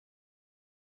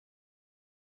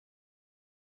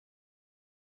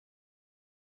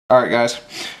Alright guys,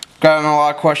 gotten a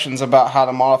lot of questions about how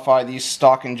to modify these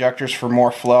stock injectors for more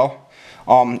flow.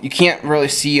 You can't really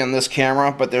see on this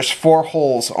camera, but there's 4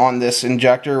 holes on this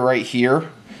injector right here,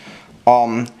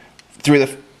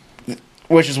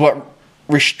 which is what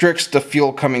restricts the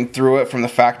fuel coming through it from the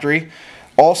factory.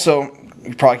 Also,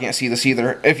 you probably can't see this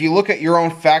either. If you look at your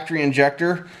own factory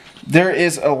injector, there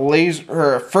is a laser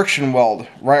or a friction weld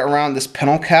right around this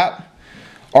pintle cap.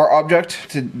 Our object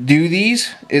to do these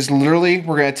is literally,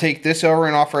 we're going to take this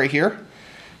O-ring off right here,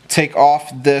 take off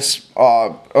this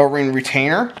O-ring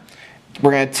retainer.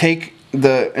 We're going to take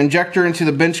the injector into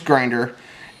the bench grinder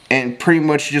and pretty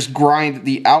much just grind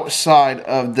the outside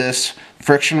of this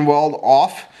friction weld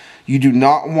off. You do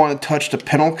not want to touch the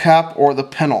pintle cap or the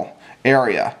pintle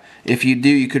area. If you do,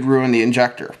 you could ruin the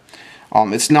injector.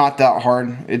 It's not that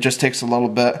hard. It just takes a little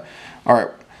bit. Alright,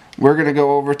 we're going to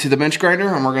go over to the bench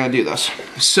grinder and we're going to do this.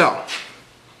 So,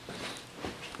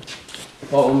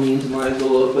 all means my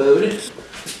little abode.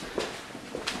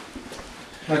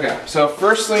 Okay, so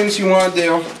first things you want to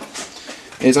do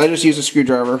is I just use a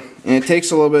screwdriver, and it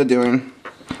takes a little bit of doing.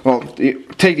 Well,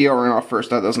 take the O-ring off first,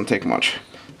 that doesn't take much.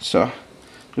 So,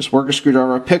 just work a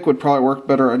screwdriver. A pick would probably work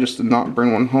better, I just did not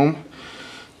bring one home.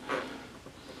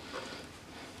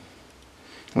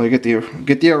 Well, get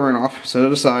the O-ring off, set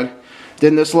it aside.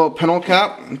 Then this little pintle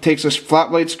cap, takes this flat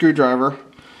blade screwdriver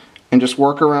and just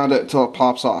work around it until it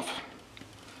pops off.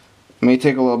 It may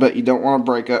take a little bit, you don't want to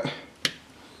break it.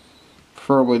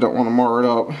 Preferably don't want to mar it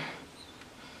up.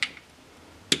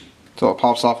 Until it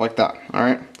pops off like that,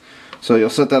 alright? So you'll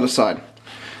set that aside.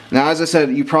 Now as I said,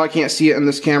 you probably can't see it in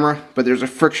this camera, but there's a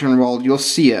friction weld, you'll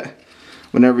see it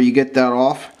whenever you get that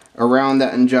off around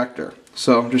that injector.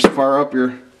 So just fire up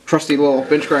your trusty little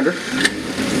bench grinder.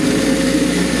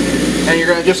 And you're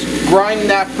going to just grind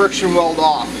that friction weld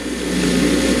off.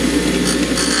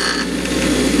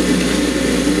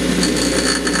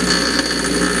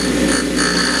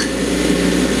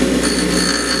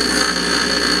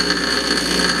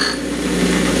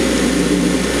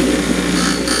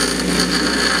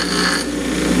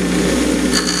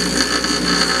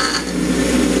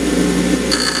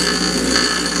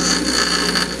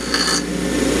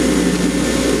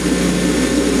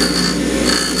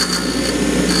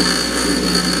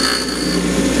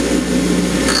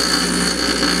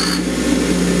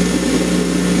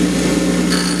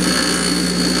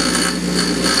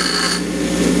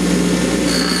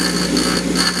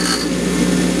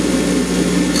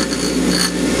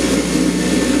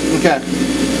 Okay,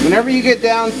 whenever you get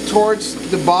down towards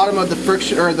the bottom of the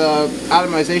friction or the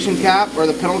atomization cap or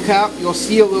the pintle cap, you'll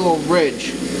see a little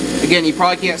ridge. Again, you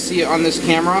probably can't see it on this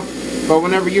camera, but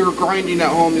whenever you're grinding at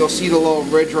home, you'll see the little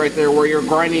ridge right there where you're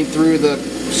grinding through the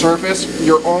surface.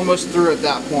 You're almost through at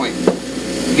that point.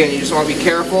 Again, you just want to be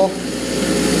careful.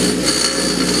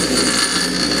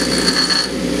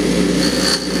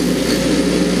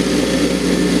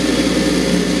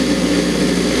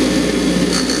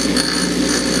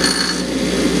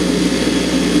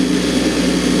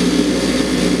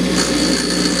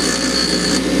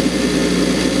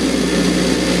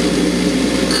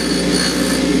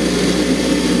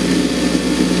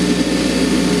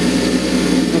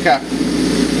 Okay,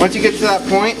 once you get to that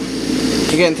point,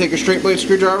 again, take a straight blade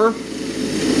screwdriver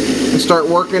and start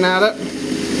working at it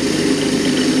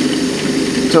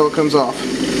until it comes off.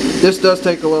 This does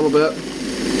take a little bit.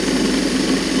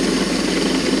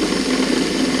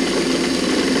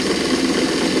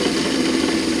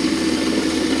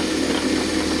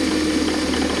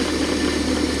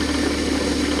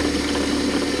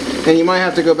 And you might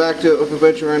have to go back to it with a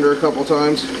bench grinder a couple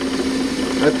times.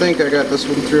 I think I got this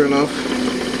one through enough.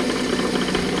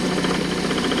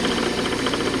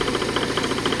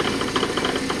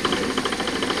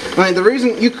 I mean, the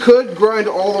reason you could grind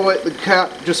all the way the cap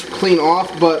just clean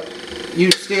off, but you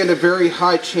stand a very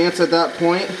high chance at that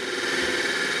point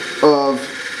of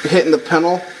hitting the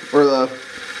pintle or the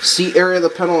seat area of the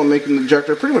pintle and making the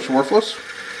injector pretty much worthless,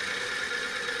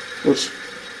 which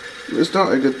is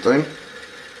not a good thing.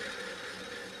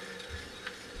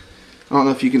 I don't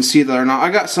know if you can see that or not.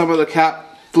 I got some of the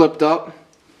cap flipped up.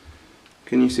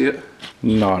 Can you see it?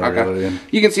 Not really.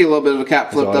 You can see a little bit of the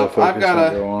cap flipped up.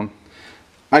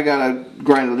 I gotta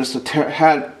grind it just a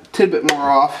tidbit more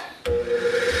off.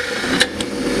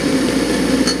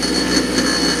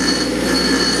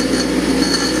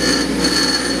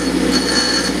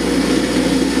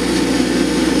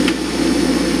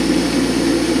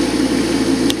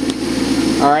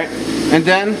 Alright, and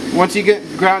then once you get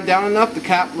ground down enough, the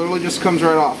cap literally just comes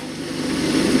right off.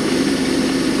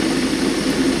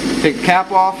 Take the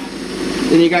cap off,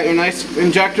 then you got your nice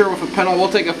injector with a pedal. We'll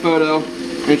take a photo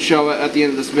and show it at the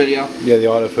end of this video. Yeah, the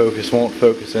autofocus won't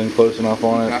focus in close enough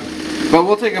on it. Okay. But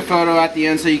we'll take a photo at the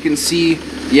end so you can see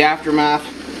the aftermath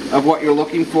of what you're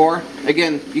looking for.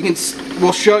 Again,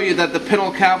 we'll show you that the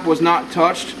pintle cap was not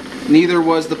touched, neither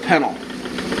was the pintle.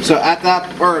 So at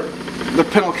that, or the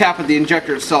pintle cap of the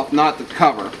injector itself, not the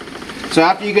cover. So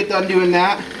after you get done doing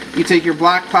that, you take your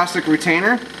black plastic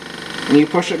retainer and you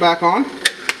push it back on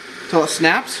until it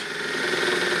snaps.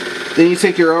 Then you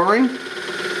take your O-ring,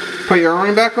 put your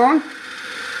O-ring back on,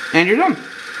 and you're done.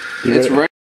 It's ready.